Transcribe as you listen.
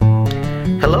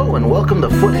Hello and welcome to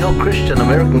Foothill Christian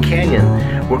American Canyon.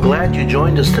 We're glad you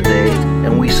joined us today,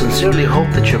 and we sincerely hope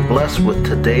that you're blessed with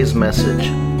today's message.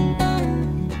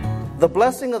 The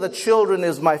blessing of the children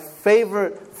is my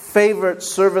favorite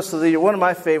service of the year, one of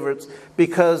my favorites,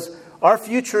 because our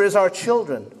future is our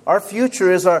children. Our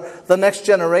future is the next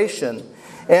generation.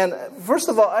 And first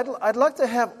of all, I'd like to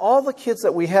have all the kids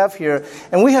that we have here,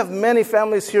 and we have many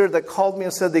families here that called me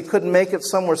and said they couldn't make it,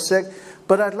 some were sick,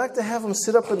 but I'd like to have them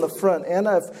sit up in the front. And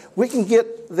if we can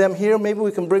get them here, maybe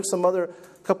we can bring some other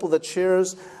couple of the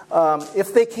chairs.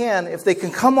 If they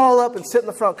can come all up and sit in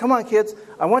the front. Come on, kids.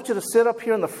 I want you to sit up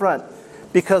here in the front,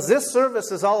 because this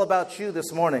service is all about you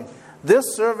this morning.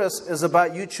 This service is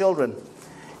about you children.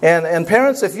 And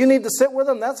parents, if you need to sit with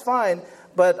them, that's fine.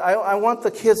 But I want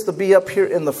the kids to be up here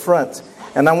in the front.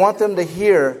 And I want them to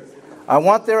hear. I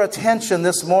want their attention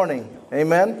this morning.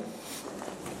 Amen?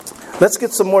 Let's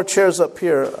get some more chairs up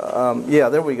here. Yeah,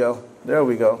 there we go. There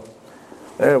we go.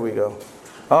 There we go.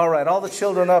 All right, all the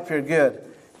children up here. Good.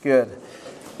 Good.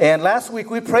 And last week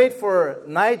we prayed for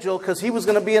Nigel because he was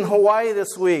going to be in Hawaii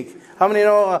this week. How many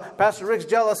know Pastor Rick's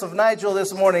jealous of Nigel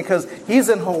this morning because he's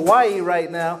in Hawaii right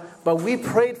now? But we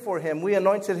prayed for him. We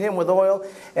anointed him with oil,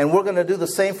 and we're going to do the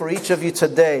same for each of you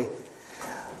today.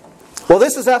 Well,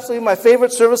 this is absolutely my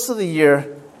favorite service of the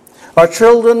year. Our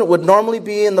children would normally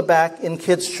be in the back in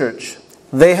kids' church.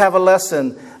 They have a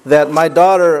lesson that my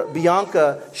daughter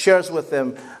Bianca shares with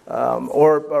them,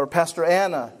 or Pastor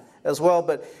Anna as well.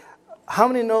 But how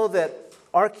many know that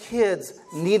our kids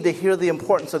need to hear the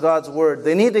importance of God's Word?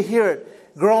 They need to hear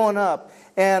it growing up.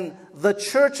 And the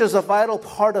church is a vital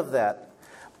part of that.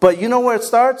 But you know where it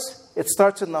starts? It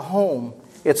starts in the home.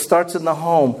 It starts in the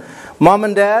home. Mom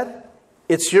and Dad,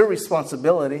 it's your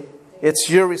responsibility. It's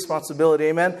your responsibility,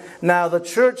 amen? Now, the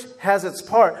church has its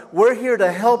part. We're here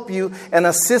to help you and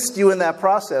assist you in that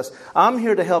process. I'm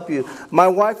here to help you. My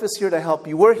wife is here to help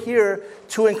you. We're here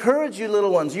to encourage you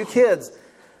little ones, you kids.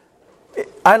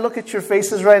 I look at your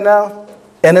faces right now,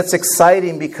 and it's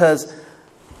exciting because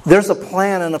there's a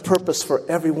plan and a purpose for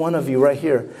every one of you right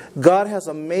here. God has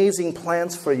amazing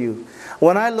plans for you.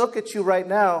 When I look at you right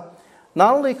now,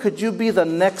 not only could you be the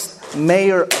next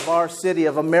mayor of our city,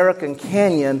 of American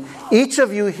Canyon, each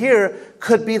of you here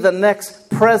could be the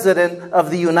next president of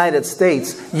the United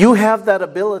States. You have that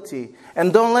ability.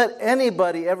 And don't let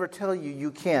anybody ever tell you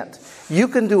you can't. You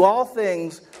can do all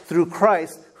things through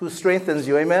Christ who strengthens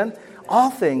you. Amen? All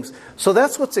things. So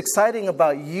that's what's exciting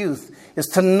about youth, is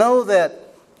to know that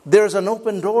there's an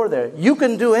open door there. You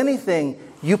can do anything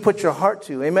you put your heart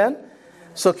to. Amen?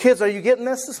 So kids, are you getting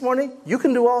this morning? You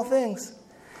can do all things.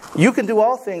 You can do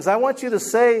all things. I want you to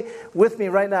say with me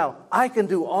right now, I can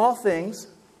do all things.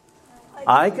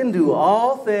 I can do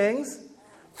all things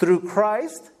through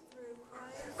Christ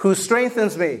who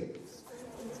strengthens me.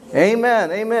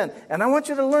 Amen. Amen. And I want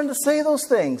you to learn to say those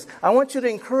things. I want you to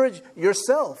encourage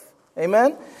yourself.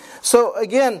 Amen. So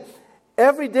again,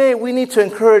 every day we need to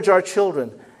encourage our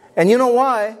children. And you know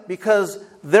why? Because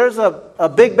there's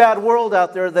a big bad world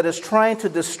out there that is trying to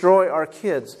destroy our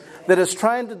kids, that is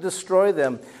trying to destroy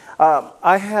them.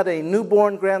 I had a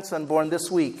newborn grandson born this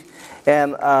week,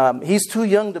 and he's too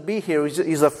young to be here.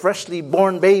 He's a freshly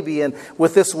born baby, and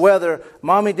with this weather,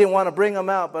 Mommy didn't want to bring him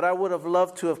out, but I would have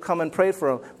loved to have come and prayed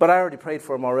for him. But I already prayed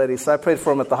for him already, so I prayed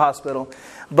for him at the hospital.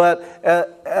 But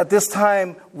at this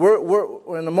time,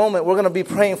 we're in a moment, we're going to be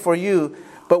praying for you,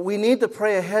 but we need to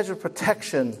pray a hedge of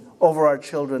protection over our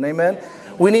children. Amen?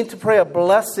 We need to pray a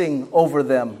blessing over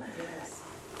them.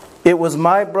 It was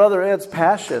my brother Ed's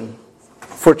passion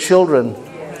for children.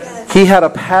 He had a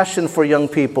passion for young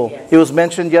people. It was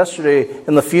mentioned yesterday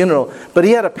in the funeral. But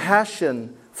he had a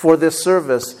passion for this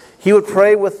service. He would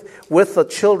pray with the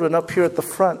children up here at the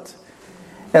front.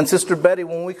 And Sister Betty,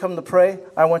 when we come to pray,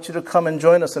 I want you to come and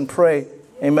join us and pray.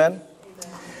 Amen?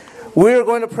 We are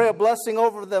going to pray a blessing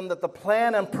over them, that the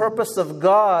plan and purpose of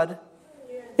God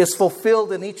is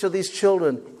fulfilled in each of these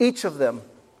children. Each of them.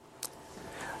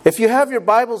 If you have your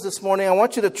Bibles this morning, I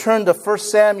want you to turn to 1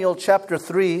 Samuel chapter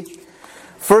 3.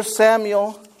 1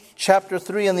 Samuel chapter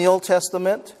 3 in the Old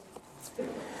Testament.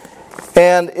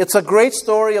 And it's a great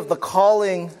story of the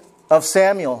calling of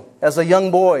Samuel as a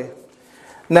young boy.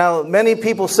 Now, many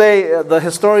people say, the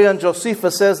historian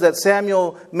Josephus says that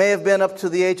Samuel may have been up to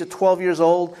the age of 12 years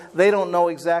old. They don't know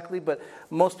exactly, but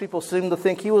most people seem to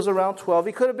think he was around 12.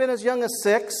 He could have been as young as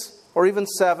 6 or even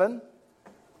 7,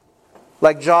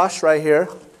 like Josh right here.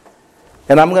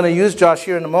 And I'm going to use Josh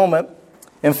here in a moment.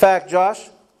 In fact, Josh,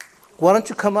 why don't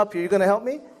you come up here? You're going to help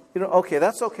me? Okay,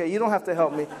 that's okay. You don't have to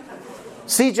help me.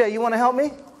 CJ, you want to help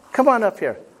me? Come on up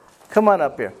here. Come on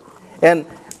up here. And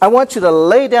I want you to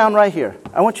lay down right here.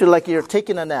 I want you like you're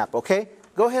taking a nap, okay?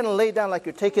 go ahead and lay down like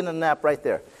you're taking a nap right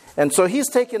there. And so he's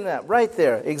taking a nap right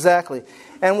there, exactly.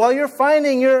 And while you're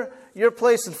finding your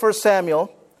place in 1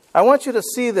 Samuel, I want you to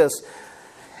see this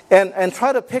and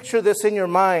try to picture this in your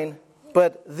mind.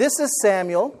 But this is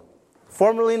Samuel,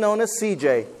 formerly known as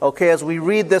CJ, okay, as we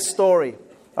read this story,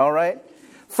 all right?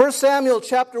 1 Samuel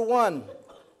chapter 1,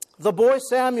 the boy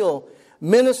Samuel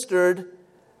ministered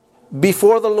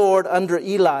before the Lord under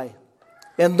Eli.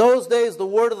 In those days, the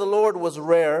word of the Lord was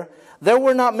rare. There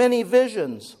were not many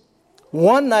visions.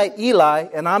 One night, Eli,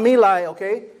 and I'm Eli,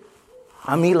 okay?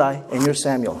 I'm Eli, and you're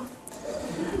Samuel.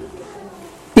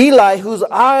 Eli, whose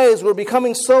eyes were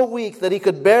becoming so weak that he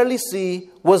could barely see,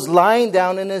 was lying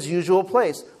down in his usual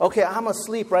place. Okay, I'm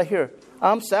asleep right here.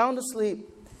 I'm sound asleep.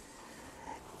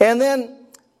 And then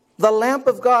the lamp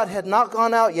of God had not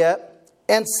gone out yet.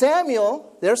 And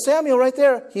Samuel, there's Samuel right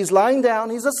there. He's lying down,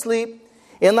 he's asleep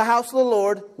in the house of the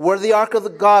Lord where the ark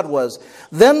of God was.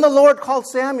 Then the Lord called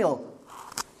Samuel.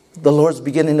 The Lord's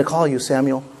beginning to call you,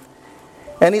 Samuel.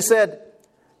 And he said,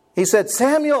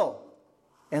 Samuel.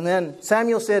 And then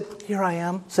Samuel said, here I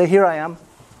am. Say, here I am.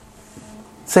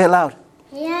 Say it loud.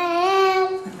 Here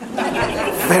I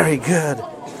am. Very good.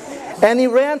 And he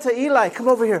ran to Eli. Come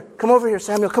over here. Come over here,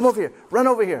 Samuel. Come over here. Run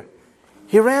over here.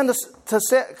 He ran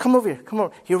come over here. Come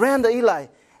over. He ran to Eli. And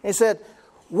he said,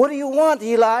 what do you want,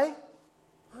 Eli?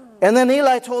 And then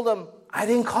Eli told him, I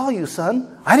didn't call you,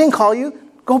 son. I didn't call you.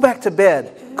 Go back to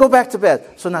bed. Go back to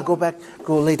bed. So now go back.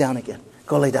 Go lay down again.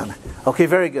 Go lay down. Okay,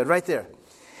 very good. Right there.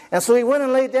 And so he went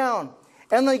and laid down.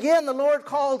 And again, the Lord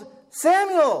called,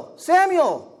 Samuel,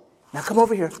 Samuel. Now come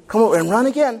over here. Come over and run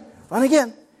again. Run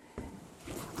again.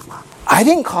 I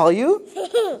didn't call you.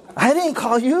 I didn't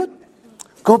call you.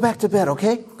 Go back to bed,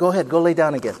 okay? Go ahead. Go lay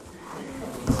down again.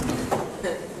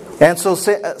 And so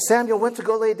Samuel went to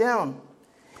go lay down.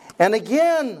 And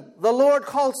again, the Lord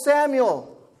called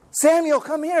Samuel. Samuel,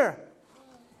 come here.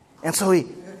 And so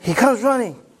he comes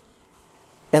running.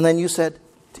 And then you said,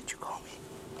 did you call me?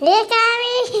 You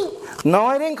call me? No,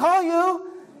 I didn't call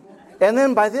you. And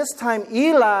then by this time,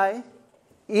 Eli,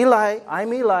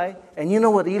 I'm Eli. And you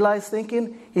know what Eli's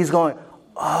thinking? He's going,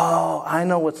 oh, I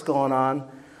know what's going on.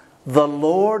 The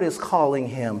Lord is calling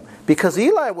him. Because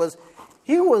Eli was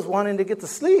wanting to get to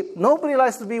sleep. Nobody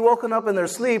likes to be woken up in their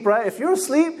sleep, right? If you're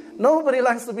asleep, nobody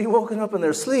likes to be woken up in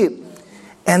their sleep.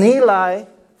 And Eli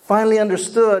finally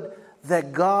understood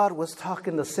that God was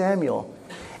talking to Samuel.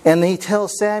 And he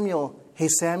tells Samuel, hey,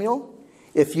 Samuel,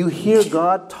 if you hear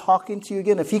God talking to you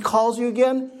again, if he calls you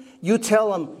again, you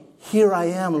tell him, here I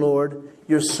am, Lord.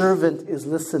 Your servant is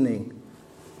listening.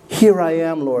 Here I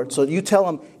am, Lord. So you tell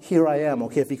him, here I am,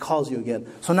 okay, if he calls you again.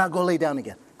 So now go lay down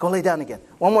again. Go lay down again.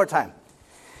 One more time.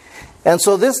 And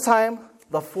so this time,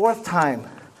 the fourth time,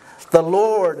 the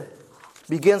Lord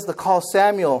begins to call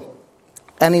Samuel.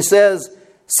 And he says,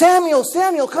 Samuel,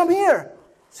 Samuel, come here.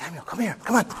 Samuel, come here.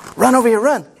 Come on. Run over here.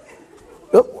 Run.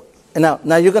 Oh. And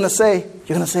now you're going to say, did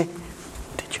you call me?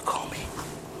 You call me?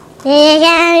 And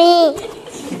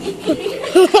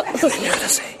then you're going to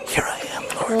say, here I am,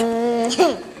 Lord.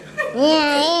 Here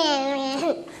I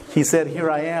am. He said, here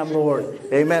I am, Lord.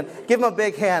 Amen. Give him a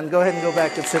big hand. Go ahead and go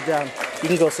back and sit down. You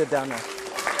can go sit down now.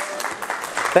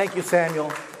 Thank you,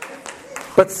 Samuel.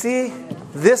 But see,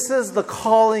 this is the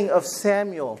calling of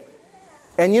Samuel.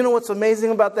 And you know what's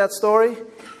amazing about that story?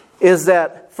 Is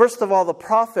that, first of all, the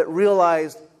prophet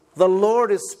realized the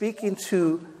Lord is speaking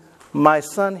to my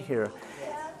son here.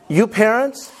 You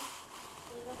parents,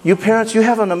 you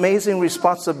have an amazing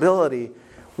responsibility.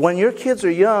 When your kids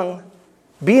are young,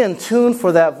 be in tune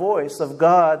for that voice of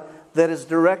God that is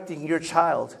directing your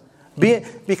child.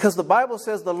 Because the Bible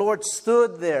says the Lord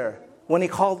stood there when he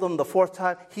called them the fourth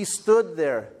time. He stood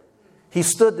there. He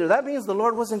stood there. That means the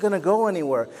Lord wasn't going to go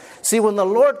anywhere. See, when the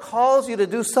Lord calls you to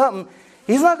do something,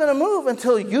 he's not going to move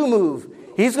until you move.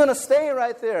 He's going to stay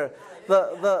right there.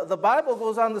 The Bible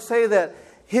goes on to say that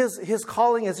his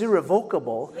calling is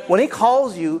irrevocable. When he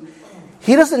calls you,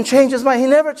 he doesn't change his mind. He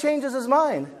never changes his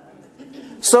mind.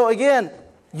 So again,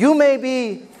 you may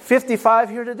be 55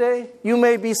 here today. You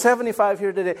may be 75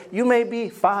 here today. You may be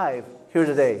 5 here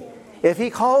today. If he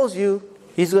calls you,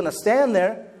 he's going to stand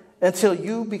there until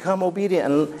you become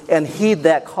obedient and heed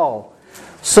that call.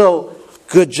 So,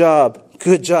 good job.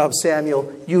 Good job,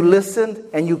 Samuel. You listened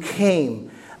and you came.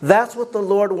 That's what the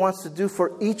Lord wants to do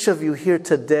for each of you here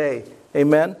today.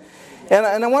 Amen. And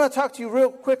I want to talk to you real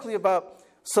quickly about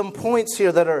some points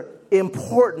here that are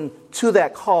important to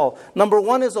that call. Number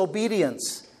 1 is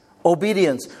obedience.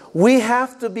 Obedience. We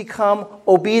have to become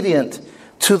obedient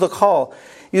to the call.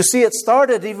 You see, it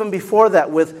started even before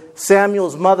that with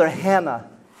Samuel's mother, Hannah.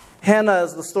 Hannah,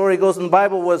 as the story goes in the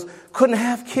Bible, couldn't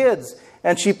have kids.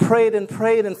 And she prayed and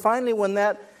prayed. And finally, when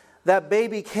that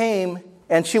baby came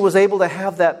and she was able to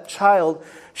have that child,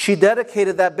 she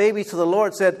dedicated that baby to the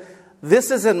Lord, said,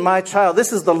 "This isn't my child.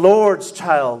 This is the Lord's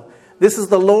child. This is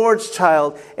the Lord's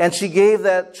child." And she gave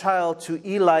that child to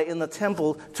Eli in the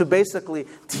temple to basically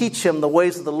teach him the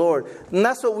ways of the Lord. And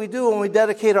that's what we do when we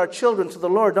dedicate our children to the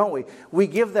Lord, don't we? We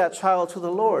give that child to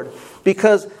the Lord.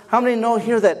 Because how many know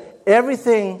here that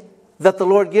everything that the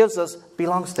Lord gives us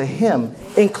belongs to Him,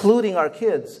 including our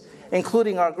kids,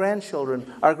 including our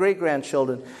grandchildren, our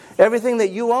great-grandchildren. Everything that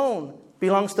you own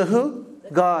belongs to who?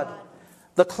 God.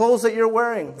 The clothes that you're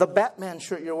wearing, the Batman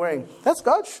shirt you're wearing, that's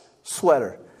God's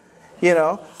sweater. You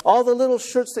know, all the little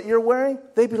shirts that you're wearing,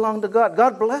 they belong to God.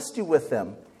 God blessed you with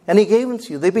them, and He gave them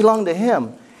to you. They belong to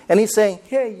Him. And He's saying,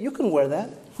 "Hey, you can wear that.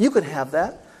 You can have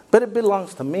that, but it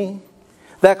belongs to me."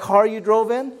 That car you drove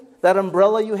in, that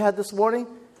umbrella you had this morning,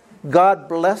 God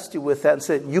blessed you with that and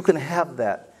said, "You can have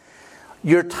that."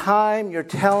 Your time, your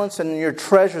talents, and your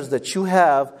treasures that you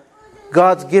have,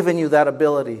 God's given you that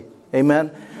ability.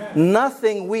 Amen?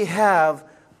 Nothing we have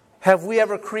we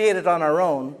ever created on our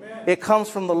own. It comes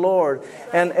from the Lord.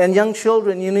 And young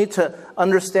children, you need to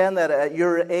understand that at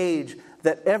your age,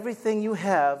 that everything you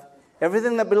have,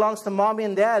 everything that belongs to mommy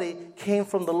and daddy came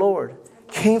from the Lord.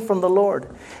 Came from the Lord.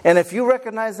 And if you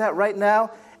recognize that right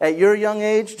now, at your young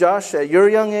age, Josh, at your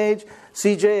young age,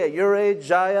 CJ, at your age,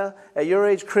 Jaya, at your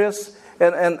age, Chris,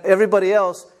 and everybody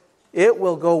else, it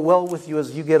will go well with you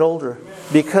as you get older.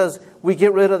 Because we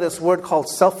get rid of this word called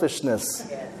selfishness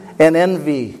and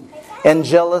envy and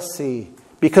jealousy.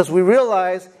 Because we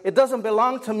realize it doesn't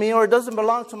belong to me, or it doesn't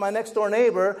belong to my next door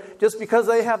neighbor just because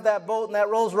they have that boat and that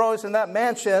Rolls Royce and that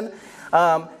mansion.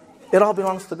 It all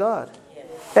belongs to God.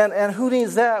 And who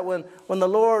needs that when the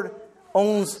Lord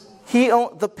owns...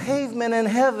 the pavement in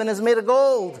heaven is made of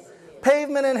gold.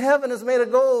 Pavement in heaven is made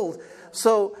of gold.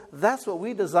 So that's what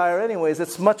we desire anyways.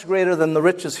 It's much greater than the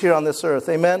riches here on this earth.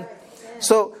 Amen?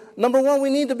 So, number one, we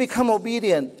need to become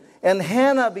obedient. And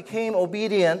Hannah became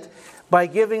obedient by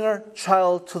giving her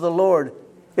child to the Lord.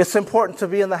 It's important to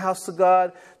be in the house of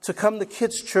God, to come to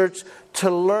kids' church, to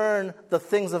learn the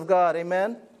things of God.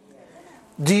 Amen?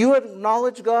 Do you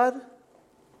acknowledge God?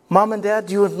 Mom and Dad,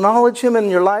 do you acknowledge Him in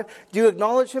your life? Do you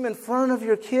acknowledge Him in front of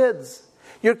your kids?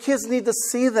 Your kids need to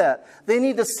see that. They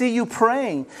need to see you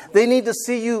praying. They need to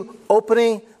see you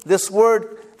opening this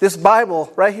word, this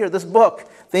Bible right here, this book.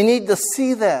 They need to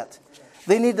see that.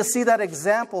 They need to see that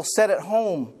example set at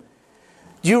home.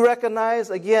 Do you recognize,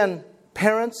 again,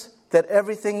 parents, that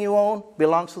everything you own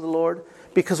belongs to the Lord?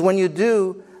 Because when you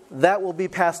do, that will be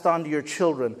passed on to your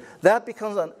children. That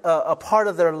becomes a part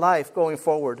of their life going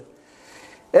forward.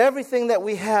 Everything that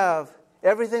we have,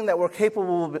 everything that we're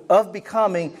capable of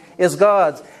becoming is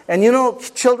God's. And you know,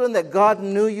 children, that God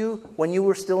knew you when you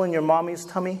were still in your mommy's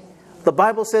tummy? The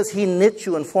Bible says He knit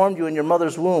you and formed you in your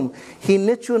mother's womb. He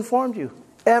knit you and formed you.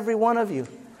 Every one of you.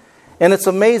 And it's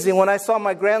amazing. When I saw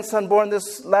my grandson born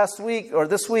this week,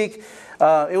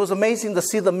 it was amazing to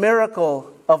see the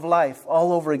miracle of life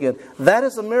all over again. That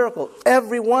is a miracle.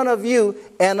 Every one of you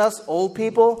and us old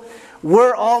people,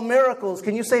 we're all miracles.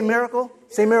 Can you say miracle?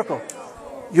 Say miracle.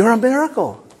 You're a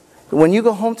miracle. When you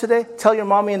go home today, tell your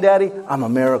mommy and daddy, "I'm a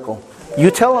miracle."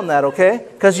 You tell them that, okay?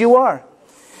 Because you are.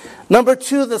 Number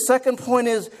two, the second point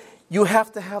is you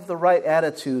have to have the right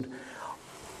attitude.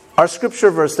 Our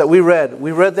scripture verse that we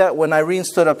read that when Irene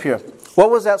stood up here. What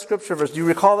was that scripture verse? Do you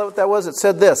recall what that was? It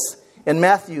said this in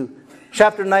Matthew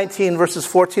chapter 19, verses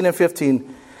 14 and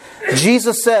 15.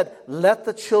 Jesus said, "Let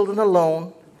the children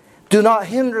alone. Do not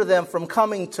hinder them from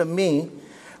coming to me,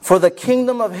 for the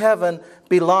kingdom of heaven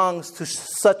belongs to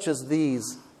such as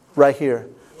these." Right here.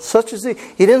 Such as these.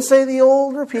 He didn't say the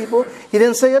older people. He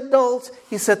didn't say adults.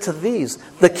 He said to these.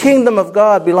 The kingdom of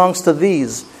God belongs to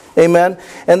these. Amen.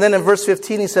 And then in verse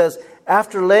 15 he says,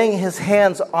 after laying His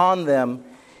hands on them,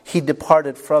 He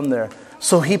departed from there.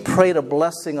 So He prayed a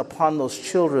blessing upon those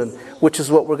children, which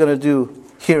is what we're going to do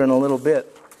here in a little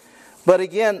bit. But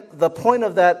again, the point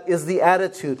of that is the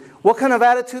attitude. What kind of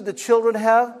attitude do children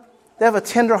have? They have a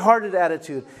tender-hearted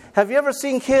attitude. Have you ever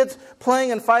seen kids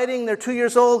playing and fighting? They're 2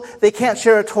 years old. They can't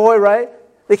share a toy, right?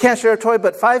 They can't share a toy,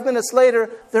 but 5 minutes later,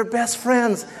 they're best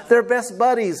friends. They're best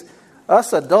buddies.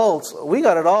 Us adults, we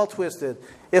got it all twisted.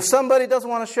 If somebody doesn't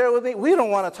want to share with me, we don't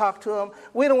want to talk to them.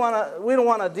 We don't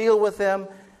want to deal with them.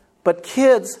 But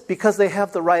kids, because they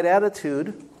have the right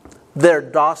attitude, they're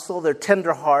docile, they're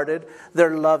tender-hearted,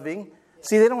 they're loving.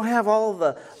 See, they don't have all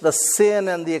the sin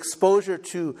and the exposure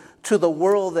to the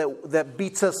world that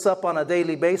beats us up on a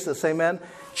daily basis. Amen?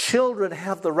 Children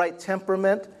have the right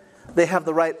temperament. They have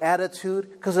the right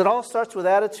attitude. Because it all starts with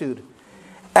attitude.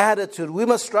 Attitude. We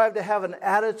must strive to have an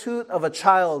attitude of a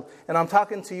child. And I'm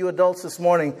talking to you adults this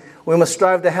morning. We must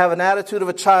strive to have an attitude of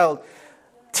a child.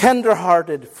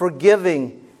 Tender-hearted,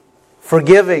 forgiving, and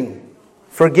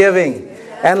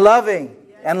loving,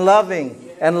 and loving,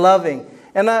 and loving.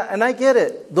 And I get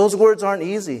it. Those words aren't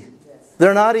easy.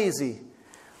 They're not easy.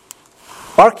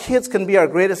 Our kids can be our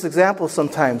greatest example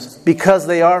sometimes because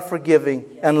they are forgiving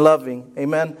and loving.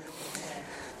 Amen.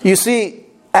 You see,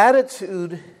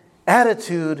 attitude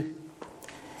has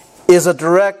a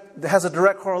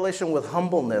direct correlation with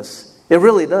humbleness. It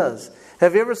really does.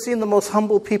 Have you ever seen the most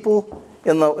humble people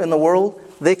in the world?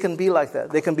 They can be like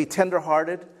that. They can be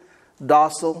tender-hearted,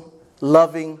 docile,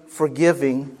 loving,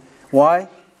 forgiving. Why?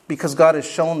 Because God has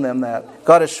shown them that.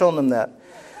 God has shown them that.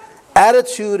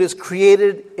 Attitude is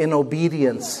created in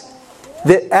obedience.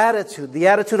 The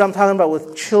attitude I'm talking about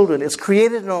with children is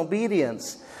created in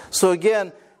obedience. So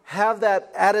again, have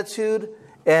that attitude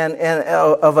and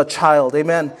of a child.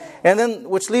 Amen. And then,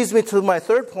 which leads me to my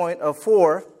third point of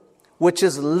 4, which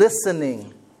is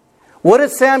listening. What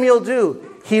did Samuel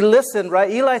do? He listened,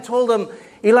 right? Eli told him,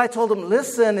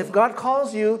 listen, if God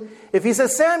calls you, if he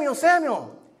says,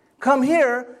 Samuel, come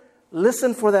here,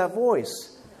 listen for that voice.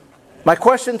 My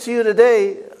question to you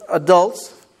today,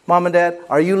 adults, mom and dad,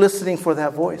 are you listening for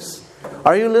that voice?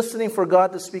 Are you listening for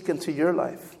God to speak into your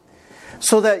life?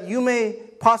 So that you may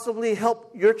possibly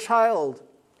help your child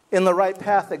in the right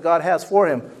path that God has for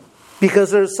him.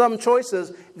 Because there's some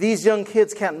choices these young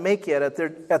kids can't make yet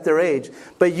at their age.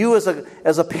 But you as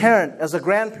a parent, as a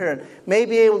grandparent, may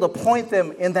be able to point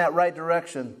them in that right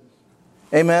direction.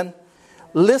 Amen?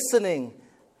 Listening.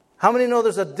 How many know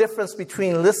there's a difference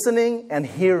between listening and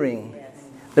hearing?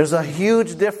 There's a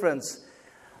huge difference.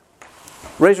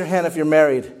 Raise your hand if you're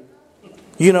married.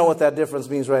 You know what that difference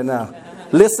means right now.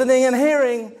 Listening and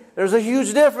hearing, there's a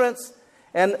huge difference.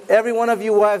 And every one of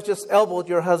you wives just elbowed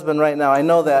your husband right now. I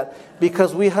know that.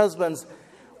 Because we husbands,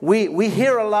 we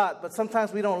hear a lot, but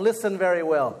sometimes we don't listen very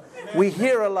well. We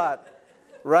hear a lot,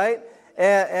 right?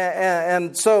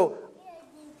 And so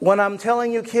what I'm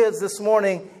telling you kids this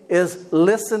morning is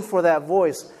listen for that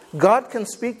voice. God can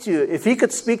speak to you. If he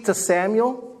could speak to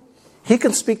Samuel, he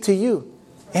can speak to you.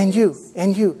 And you,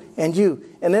 and you, and you,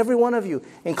 and every one of you,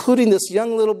 including this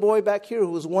young little boy back here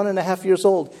who's 1.5 years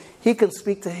old. He can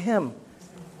speak to him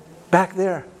back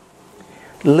there.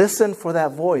 Listen for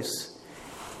that voice.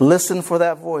 Listen for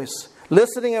that voice.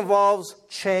 Listening involves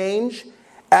change,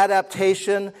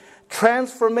 adaptation,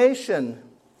 transformation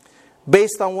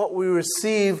based on what we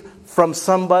receive from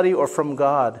somebody or from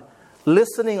God.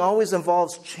 Listening always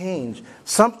involves change.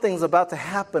 Something's about to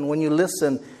happen when you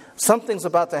listen. Something's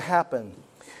about to happen.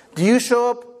 Do you show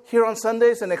up here on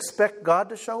Sundays and expect God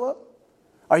to show up?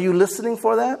 Are you listening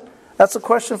for that? That's a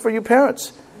question for you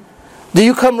parents. Do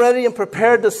you come ready and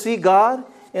prepared to see God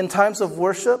in times of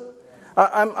worship?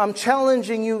 I'm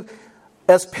challenging you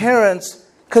as parents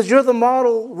because you're the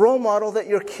role model that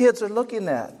your kids are looking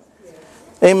at.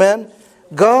 Amen.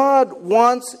 God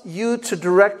wants you to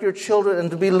direct your children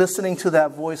and to be listening to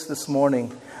that voice this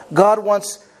morning. God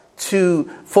wants to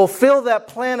fulfill that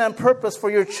plan and purpose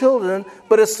for your children,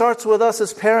 but it starts with us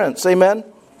as parents. Amen.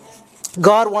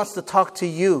 God wants to talk to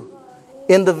you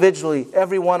individually,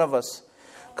 every one of us.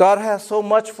 God has so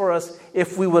much for us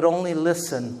if we would only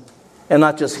listen and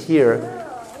not just hear.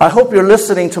 I hope you're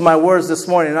listening to my words this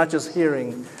morning, not just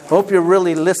hearing. I hope you're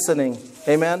really listening.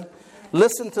 Amen.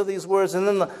 Listen to these words. And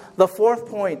then the fourth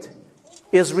point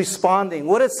is responding.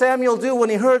 What did Samuel do when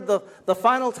he heard the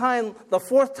final time, the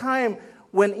fourth time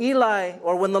when Eli,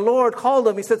 or when the Lord called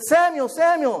him? He said, Samuel,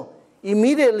 Samuel.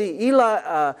 Immediately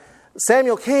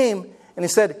Samuel came and he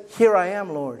said, here I am,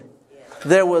 Lord.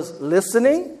 There was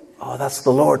listening. Oh, that's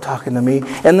the Lord talking to me.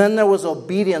 And then there was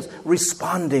obedience,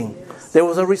 responding. There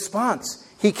was a response.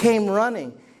 He came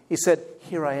running. He said,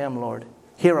 here I am, Lord.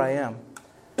 Here I am.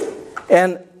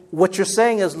 And what you're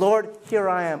saying is, Lord, here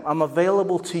I am. I'm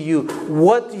available to you.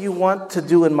 What do you want to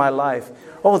do in my life?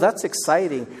 Oh, that's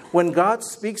exciting. When God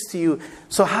speaks to you,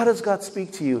 so how does God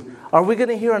speak to you? Are we going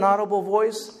to hear an audible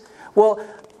voice? Well,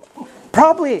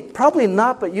 probably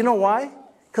not, but you know why?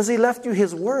 Because He left you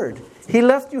His Word. He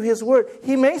left you His Word.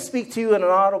 He may speak to you in an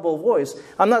audible voice.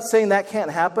 I'm not saying that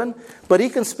can't happen, but He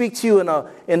can speak to you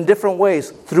in different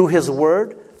ways through His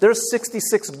Word. There's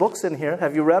 66 books in here.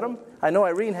 Have you read them? I know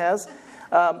Irene has.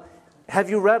 Have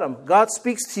you read them? God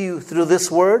speaks to you through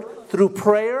this Word, through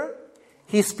prayer.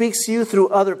 He speaks to you through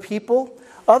other people.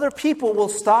 Other people will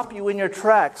stop you in your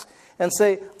tracks and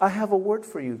say, I have a word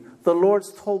for you. The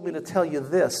Lord's told me to tell you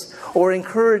this. Or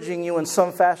encouraging you in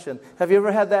some fashion. Have you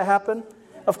ever had that happen?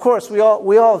 Of course, we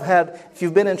all have had. If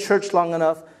you've been in church long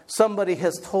enough, somebody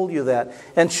has told you that.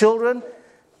 And children,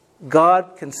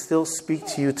 God can still speak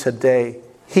to you today.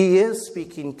 He is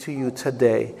speaking to you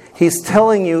today. He's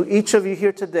telling you, each of you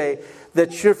here today,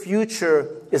 that your future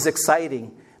is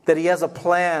exciting, that He has a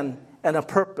plan and a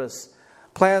purpose.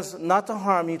 Plans not to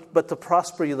harm you, but to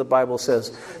prosper you, the Bible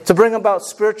says. To bring about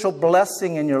spiritual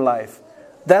blessing in your life.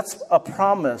 That's a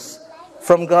promise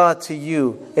from God to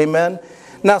you. Amen?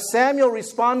 Now, Samuel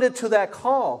responded to that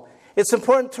call. It's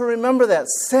important to remember that.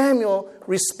 Samuel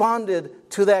responded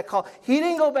to that call. He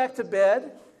didn't go back to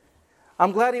bed.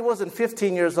 I'm glad he wasn't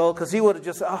 15 years old, because he would have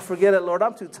just said, forget it, Lord,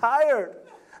 I'm too tired.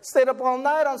 Stayed up all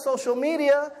night on social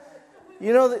media.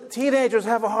 You know, the teenagers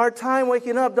have a hard time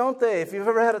waking up, don't they? If you've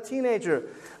ever had a teenager.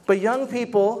 But young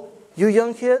people, you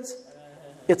young kids,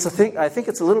 it's a thing. I think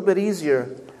it's a little bit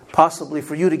easier, possibly,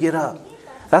 for you to get up.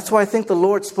 That's why I think the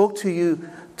Lord spoke to you,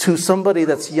 to somebody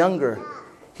that's younger.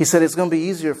 He said it's going to be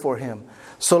easier for him.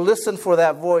 So listen for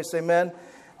that voice, amen?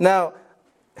 Now,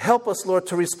 help us, Lord,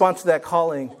 to respond to that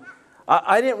calling.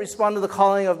 I didn't respond to the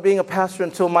calling of being a pastor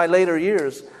until my later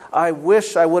years. I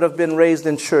wish I would have been raised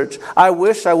in church. I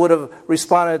wish I would have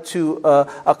responded to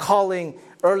a calling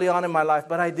early on in my life,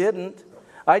 but I didn't.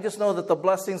 I just know that the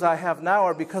blessings I have now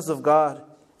are because of God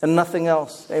and nothing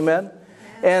else. Amen?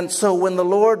 And so when the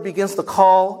Lord begins to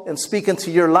call and speak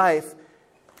into your life,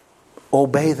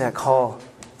 obey that call.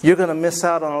 You're going to miss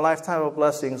out on a lifetime of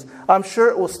blessings. I'm sure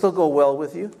it will still go well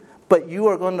with you, but you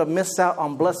are going to miss out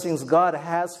on blessings God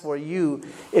has for you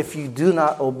if you do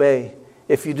not obey.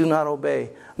 If you do not obey.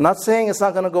 I'm not saying it's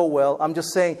not going to go well. I'm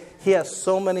just saying He has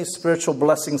so many spiritual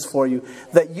blessings for you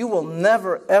that you will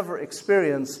never, ever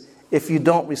experience if you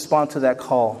don't respond to that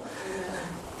call.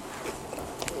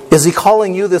 Is He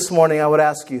calling you this morning, I would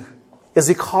ask you? Is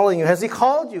He calling you? Has He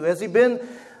called you? Has He been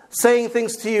saying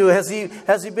things to you? Has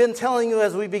he been telling you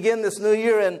as we begin this new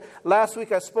year? And last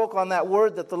week I spoke on that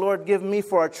word that the Lord gave me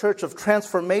for our church of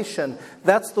transformation.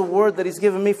 That's the word that He's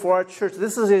given me for our church.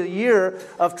 This is a year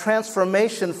of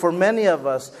transformation for many of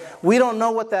us. We don't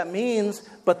know what that means,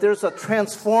 but there's a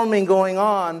transforming going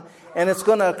on, and it's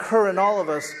going to occur in all of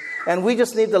us. And we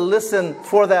just need to listen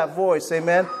for that voice.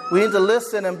 Amen. We need to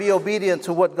listen and be obedient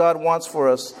to what God wants for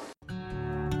us.